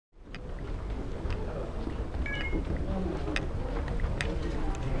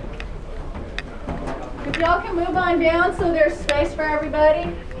y'all can move on down so there's space for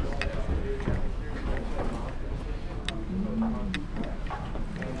everybody.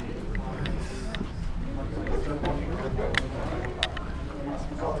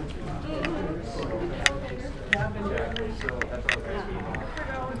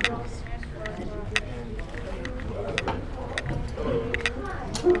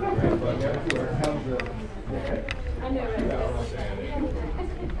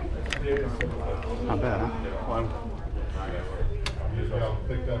 Not bad, huh? Well,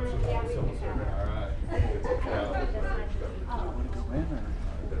 picked up some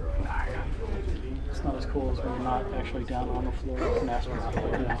it's not as cool as when you're not actually down on the floor with an astronaut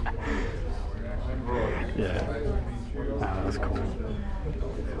down. Yeah, that's cool.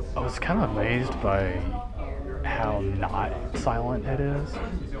 I was kind of amazed by how not silent it is.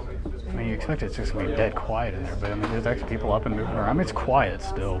 I mean, you expect it's just going to be dead quiet in there, but I mean, there's actually people up and moving around. I mean, it's quiet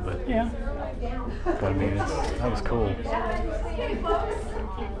still, but yeah. But I mean, that was cool. Hey, folks.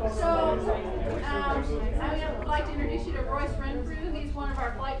 So, I would like to introduce you to Royce Renfrew. He's one of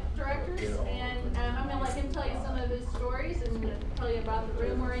our flight directors, and I'm going to let him tell you some of his stories and tell you about the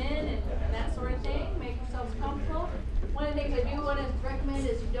room we're in and that sort of thing. Make yourselves comfortable. One of the things I do want to recommend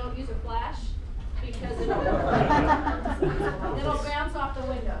is you don't use a flash because it'll bounce off the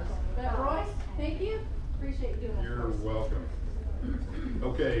windows. But Royce, thank you. Appreciate you doing that. You're welcome.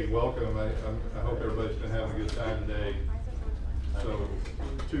 Okay, welcome. I hope everybody's been having a good time today. So,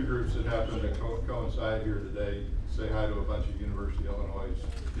 two groups that happen to coincide here today. Say hi to a bunch of University of Illinois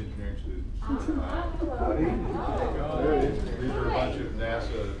engineering students. These are a bunch of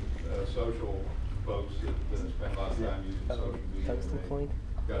NASA social folks that spend a lot of time using social media.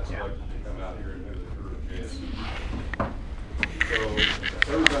 Got selected to come out here and do the tour of JSC. So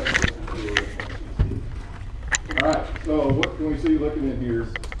everybody gets the tour. All right. So what can we see looking in here?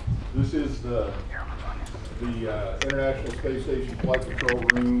 This is the International Space Station Flight Control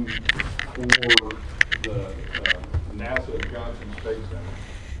Room for the NASA Johnson Space Center.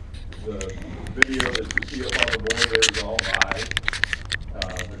 The video that you see up on the board there is all live.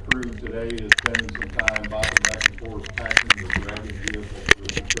 The crew today is spending some time bopping back and forth, packing the Dragon vehicle to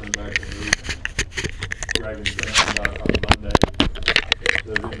return back to Earth. Dragon coming out on Monday.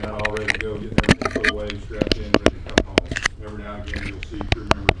 They're getting that all ready to go, getting everything put away, strapped in, ready to come home. Every now and again, you'll see crew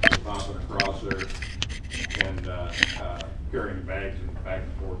members popping across there and carrying bags and back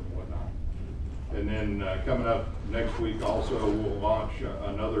and forth and whatnot. And then coming up next week also, we'll launch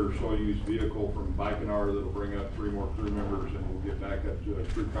another Soyuz vehicle from Baikonur that'll bring up 3 more crew members, and we'll get back up to a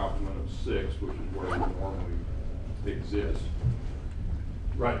crew complement of 6, which is where we normally exist.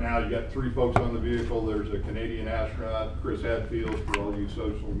 Right now, you got 3 folks on the vehicle. There's a Canadian astronaut, Chris Hadfield, for all you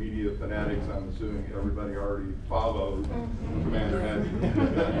social media fanatics. I'm assuming everybody already follows Commander Hadfield.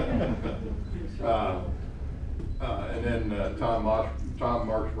 And then Tom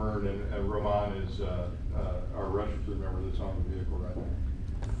Marshburn and Roman is our Russian crew member that's on the vehicle right now.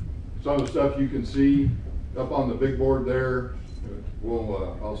 Some of the stuff you can see up on the big board there.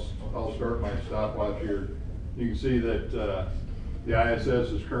 I'll start my stopwatch here. You can see that the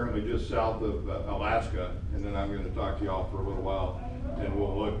ISS is currently just south of Alaska, and then I'm going to talk to y'all for a little while, and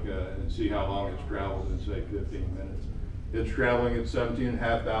we'll look and see how long it's traveled in, say, 15 minutes. It's traveling at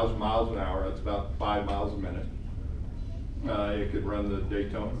 17,500 miles an hour. That's about 5 miles a minute. It could run the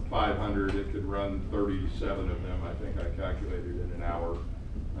Daytona 500. It could run 37 of them. I think I calculated in an hour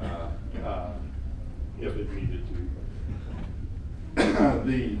if it needed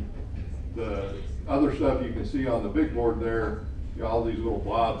to. The other stuff you can see on the big board there, all these little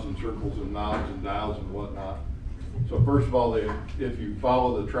blobs and circles and knobs and dials and whatnot. So first of all, if you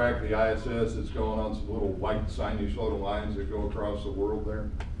follow the track of the ISS, it's going on some little white sinusoidal little lines that go across the world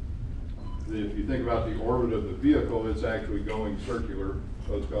there. If you think about the orbit of the vehicle, it's actually going circular.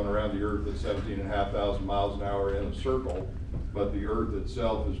 So it's going around the Earth at 17,500 miles an hour in a circle, but the Earth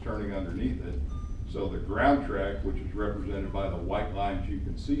itself is turning underneath it. So the ground track, which is represented by the white lines you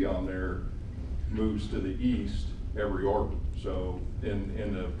can see on there, moves to the east every orbit. So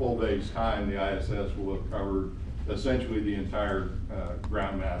in the full day's time, the ISS will have covered essentially the entire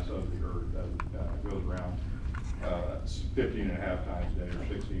ground mass of the Earth as it goes around 15 and a half times a day, or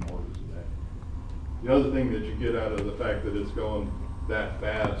 16 orbits a day. The other thing that you get out of the fact that it's going that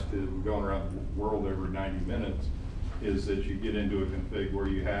fast, is going around the world every 90 minutes, is that you get into a config where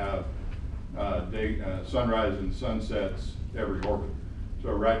you have sunrise and sunsets every orbit.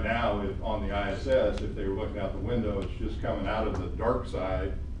 So right now, on the ISS, if they were looking out the window, it's just coming out of the dark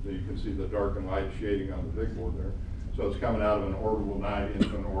side. So you can see the dark and light shading on the big board there. So it's coming out of an orbital night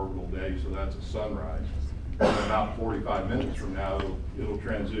into an orbital day, so that's a sunrise. And about 45 minutes from now, it'll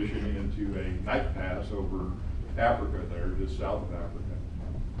transition into a night pass over Africa there, just south of Africa.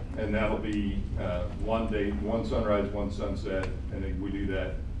 And that'll be one day, one sunrise, one sunset, and then we do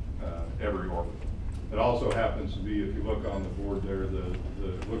that every orbit. It also happens to be, if you look on the board there,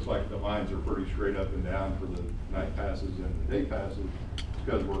 it looks like the lines are pretty straight up and down for the night passes and the day passes. It's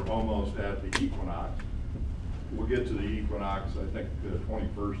because we're almost at the equinox. We'll get to the equinox, I think the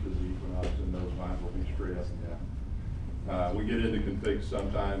 21st is the equinox, and those lines will be straight up and down. We get into configs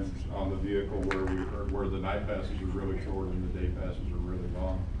sometimes on the vehicle where the night passes are really short and the day passes are really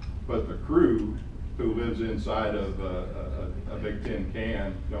long. But the crew who lives inside of a big tin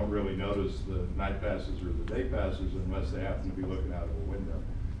can don't really notice the night passes or the day passes unless they happen to be looking out of a window.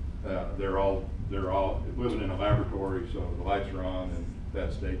 They're all living in a laboratory, so the lights are on and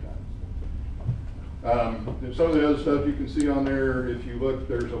that's daytime. Some of the other stuff you can see on there, if you look,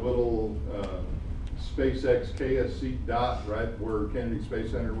 there's a little SpaceX KSC dot right where Kennedy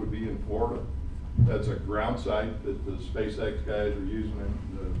Space Center would be in Florida. That's a ground site that the SpaceX guys are using,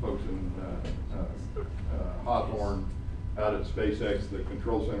 the folks in Hawthorne out at SpaceX. The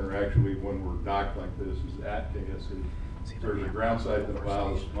control center actually, when we're docked like this, is at KSC. There's a ground site that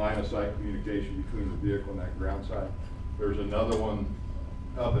allows line of sight communication between the vehicle and that ground site. There's another one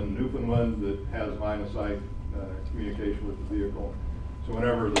up in Newfoundland that has line of sight communication with the vehicle. So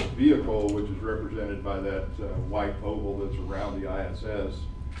whenever the vehicle, which is represented by that white oval that's around the ISS,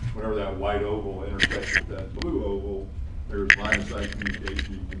 whenever that white oval intersects with that blue oval, there's line of sight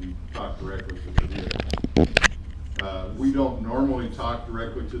communication. You can talk directly to the vehicle. We don't normally talk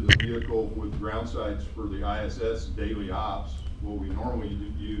directly to the vehicle with ground sites for the ISS daily ops. What we normally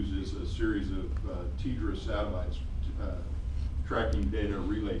use is a series of TDRS satellites, tracking data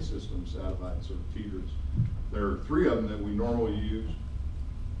relay system satellites, or TDRS. There are 3 of them that we normally use.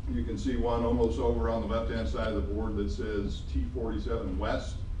 You can see one almost over on the left-hand side of the board that says T47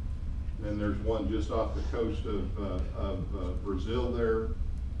 West. Then there's one just off the coast of Brazil there.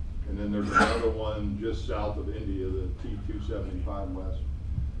 And then there's another one just south of India, the T275 West.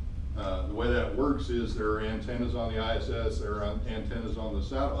 The way that works is there are antennas on the ISS, there are antennas on the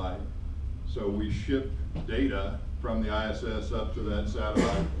satellite. So we ship data from the ISS up to that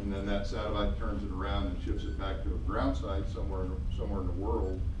satellite, and then that satellite turns it around and ships it back to a ground site somewhere in the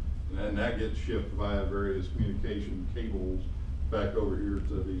world. And then that gets shipped via various communication cables back over here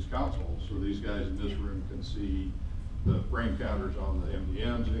to these consoles. So these guys in this room can see the frame counters on the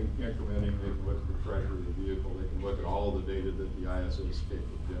MDMs incrementing, they can look at the pressure of the vehicle, they can look at all the data that the ISS is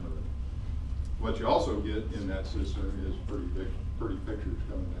capable of generating. What you also get in that system is pretty pictures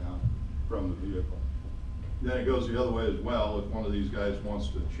coming down from the vehicle. Then it goes the other way as well. If one of these guys wants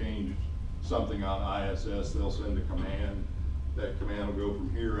to change something on ISS, they'll send a command. That command will go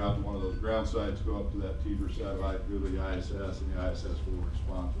from here out to one of those ground sites, go up to that TDRS satellite, go to the ISS, and the ISS will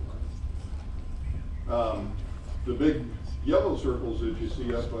respond to that. The big yellow circles that you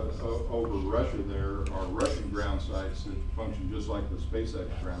see up over Russia there are Russian ground sites that function just like the SpaceX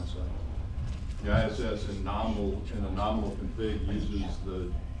ground site. The ISS in a nominal config uses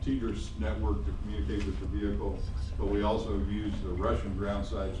the TDRS network to communicate with the vehicle, but we also use the Russian ground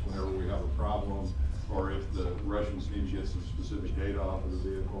sites whenever we have a problem, or if the Russians need to get some specific data off of the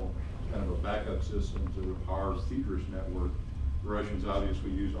vehicle, kind of a backup system to our TDRS network. The Russians obviously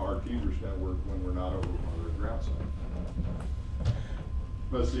use our TDRS network when we're not over one of their ground sites.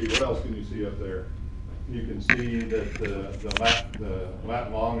 Let's see, what else can you see up there? You can see that the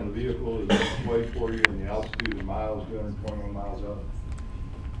lat long of the vehicle is displayed for you, and the altitude in miles, 221 miles up.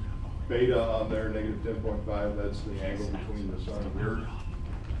 Beta on there, -10.5, that's the angle between the sun and the earth.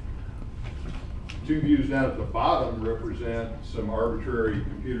 2 views down at the bottom represent some arbitrary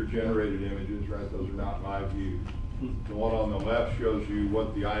computer-generated images, right? Those are not my views. The one on the left shows you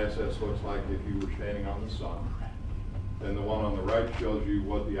what the ISS looks like if you were standing on the sun. And the one on the right shows you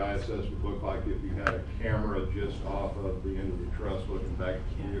what the ISS would look like if you had a camera just off of the end of the truss looking back at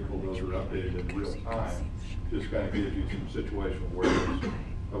the vehicle. Those are updated in real time. Just kind of gives you some situational awareness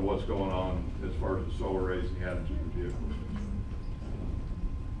of what's going on as far as the solar rays and the atoms of the vehicle.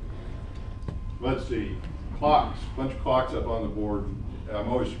 Let's see, clocks, bunch of clocks up on the board. I'm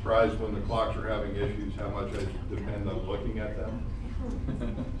always surprised when the clocks are having issues, how much I depend on looking at them.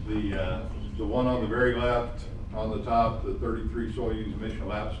 The one on the very left, on the top, the 33 Soyuz mission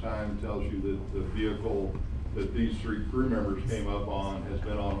elapsed time tells you that the vehicle that these 3 crew members came up on has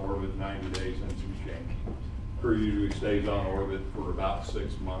been on orbit 90 days and some change. Crew usually stays on orbit for about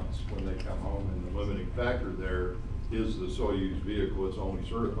 6 months when they come home, and the limiting factor there is the Soyuz vehicle. It's only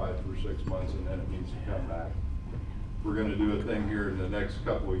certified for 6 months and then it needs to come back. We're going to do a thing here in the next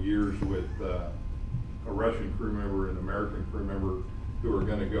couple of years with a Russian crew member and American crew member who are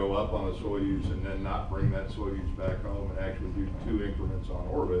gonna go up on a Soyuz and then not bring that Soyuz back home and actually do 2 increments on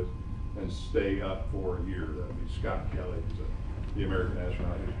orbit and stay up for a year. That would be Scott Kelly, the American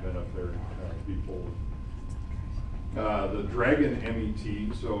astronaut who's been up there before. The Dragon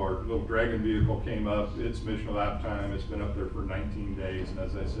MET, so our little Dragon vehicle came up, its missional lap time, it's been up there for 19 days, and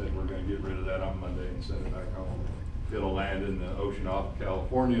as I said, we're gonna get rid of that on Monday and send it back home. It'll land in the ocean off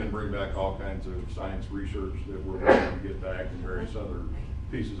California and bring back all kinds of science research that we're waiting to get back and various other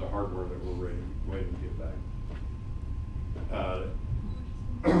pieces of hardware that we're waiting to get back.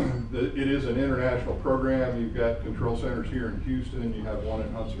 It is an international program. You've got control centers here in Houston, you have one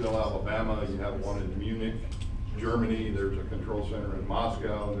in Huntsville, Alabama, you have one in Munich, Germany, there's a control center in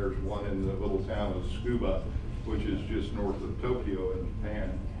Moscow, and there's one in the little town of Tsukuba, which is just north of Tokyo in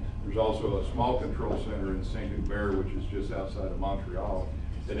Japan. There's also a small control center in Saint-Hubert, which is just outside of Montreal.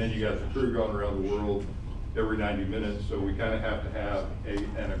 And then you got the crew going around the world every 90 minutes, so we kind of have to have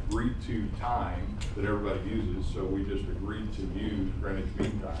an agreed to time that everybody uses, so we just agreed to use Greenwich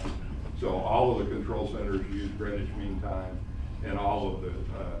Mean Time. So all of the control centers use Greenwich Mean Time, and all of the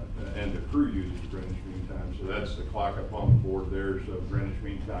crew uses Greenwich Mean Time. So that's the clock up on the board there, so Greenwich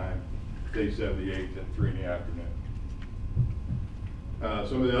Mean Time, day 78 at 3 in the afternoon.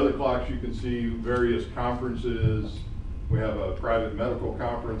 Some of the other clocks you can see, various conferences. We have a private medical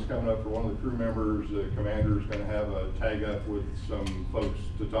conference coming up for one of the crew members. The commander's going to have a tag up with some folks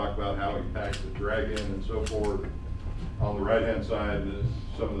to talk about how he packs the Dragon and so forth. On the right hand side,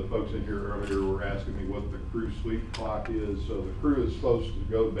 some of the folks in here earlier were asking me what the crew sleep clock is. So the crew is supposed to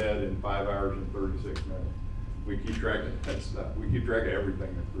go to bed in 5 hours and 36 minutes. We keep track of that stuff. We keep track of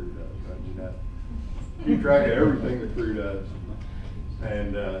everything the crew does, right, Jeanette? Keep track of everything the crew does.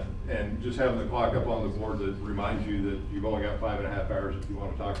 And just having the clock up on the board that reminds you that you've only got 5.5 hours if you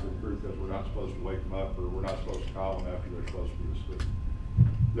want to talk to the crew, because we're not supposed to wake them up, or we're not supposed to call them after they're supposed to be asleep.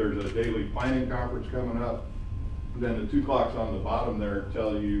 There's a daily planning conference coming up. Then the 2 clocks on the bottom there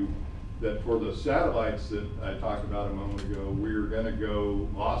tell you that for the satellites that I talked about a moment ago, we're going to go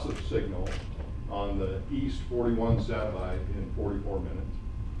loss of signal on the East 41 satellite in 44 minutes.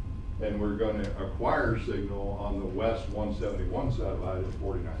 And we're going to acquire signal on the West 171 satellite at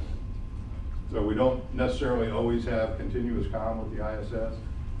 49 minutes. So we don't necessarily always have continuous comm with the ISS.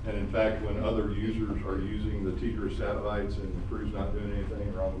 And in fact, when other users are using the TDRS satellites and the crew's not doing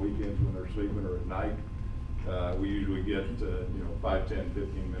anything, or on the weekends when they're sleeping, or at night, we usually get 5, 10,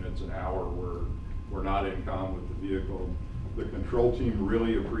 15 minutes, an hour where we're not in comm with the vehicle. The control team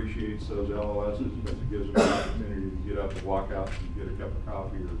really appreciates those LOSs because it gives them an opportunity to get up and walk out and get a cup of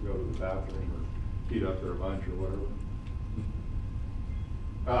coffee, or go to the bathroom, or heat up their lunch or whatever.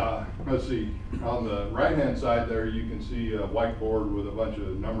 Let's see, on the right-hand side there, you can see a whiteboard with a bunch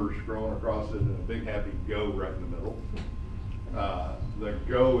of numbers scrolling across it and a big happy go right in the middle. The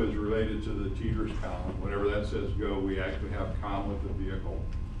go is related to the TDRS comm. Whenever that says go, we actually have comm with the vehicle.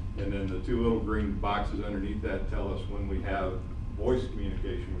 And then the 2 little green boxes underneath that tell us when we have voice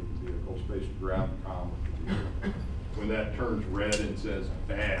communication with the vehicle, space to ground comm with the vehicle. When that turns red and says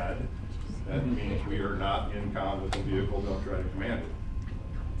bad, that means we are not in comm with the vehicle, don't try to command it.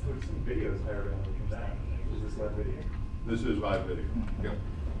 There's some videos there from that. Is this live video? This is live video. Yep.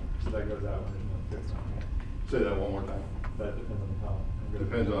 So that goes out when there's no fixed on it. Say that one more time. That depends on the comm.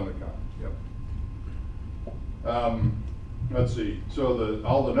 Depends on the comm, yep. Let's see, so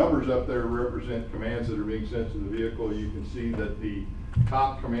all the numbers up there represent commands that are being sent to the vehicle. You can see that the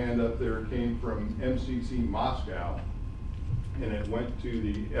top command up there came from MCC Moscow, and it went to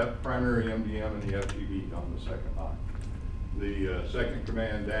the primary MDM and the FGB on the second line. The second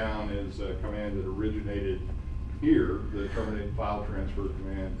command down is a command that originated here. The terminate file transfer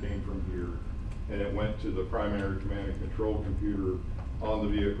command came from here, and it went to the primary command and control computer on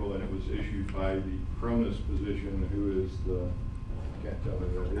the vehicle, and it was issued by the Cronus position, who is the, I can't tell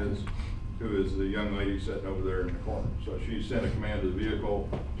who that is, who is the young lady sitting over there in the corner. So she sent a command to the vehicle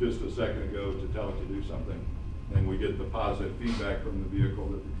just a second ago to tell it to do something, and we get the positive feedback from the vehicle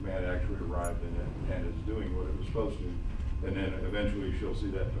that the command actually arrived in it and is doing what it was supposed to. And then eventually she'll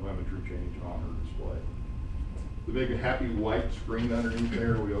see that telemetry change on her display. The big happy white screen underneath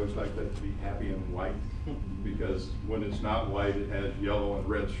there, we always like that to be happy and white, because when it's not white, it has yellow and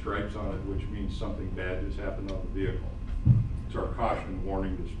red stripes on it, which means something bad just happened on the vehicle. It's our caution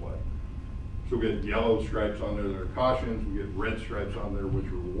warning display. So we get yellow stripes on there that are cautions, we get red stripes on there which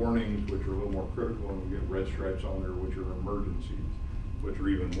are warnings, which are a little more critical, and we get red stripes on there which are emergencies, which are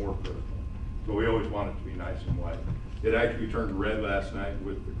even more critical. So we always want it to be nice and white. It actually turned red last night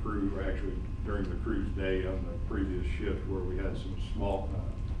with the crew, actually during the crew's day on the previous shift, where we had some small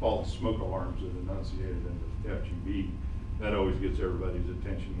false smoke alarms that enunciated in the FGB. That always gets everybody's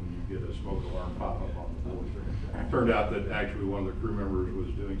attention when you get a smoke alarm pop up on the board. Turned out that actually one of the crew members was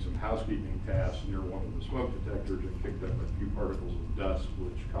doing some housekeeping tasks near one of the smoke detectors and picked up a few particles of dust,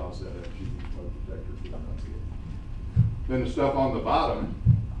 which caused that FGB smoke detector to enunciate. Then the stuff on the bottom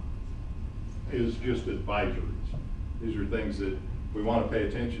is just advisories. These are things that we want to pay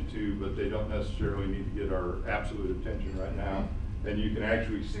attention to, but they don't necessarily need to get our absolute attention right now. And you can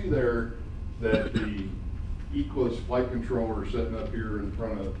actually see there that the Eclipse flight controller sitting up here in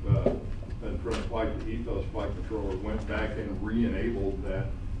front of flight, the Ethos flight controller went back and re-enabled that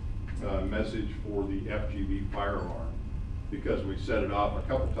message for the FGB fire alarm, because we set it off a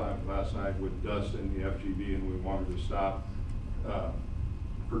couple times last night with dust in the FGB, and we wanted to stop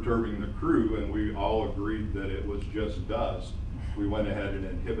perturbing the crew, and we all agreed that it was just dust. We went ahead and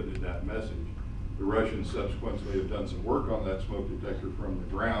inhibited that message. The Russians subsequently have done some work on that smoke detector from the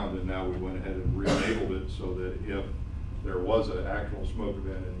ground, and now we went ahead and re-enabled it so that if there was an actual smoke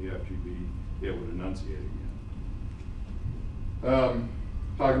event in the FGB, it would enunciate again.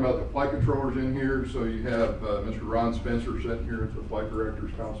 Talking about the flight controllers in here, so you have Mr. Ron Spencer sitting here at the Flight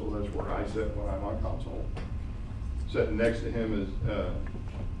Directors Council. That's where I sit when I'm on console. Sitting next to him is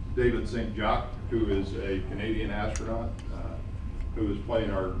David St. Jacques, who is a Canadian astronaut, who is playing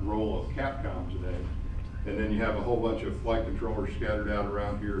our role of Capcom today. And then you have a whole bunch of flight controllers scattered out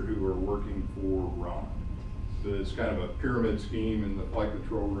around here who are working for Ron. So it's kind of a pyramid scheme in the flight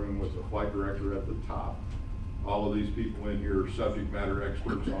control room with the flight director at the top. All of these people in here are subject matter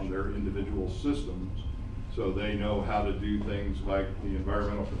experts on their individual systems, so they know how to do things like the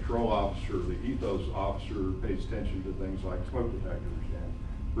environmental control officer, the ethos officer pays attention to things like smoke detectors and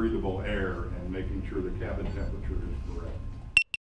breathable air and making sure the cabin temperature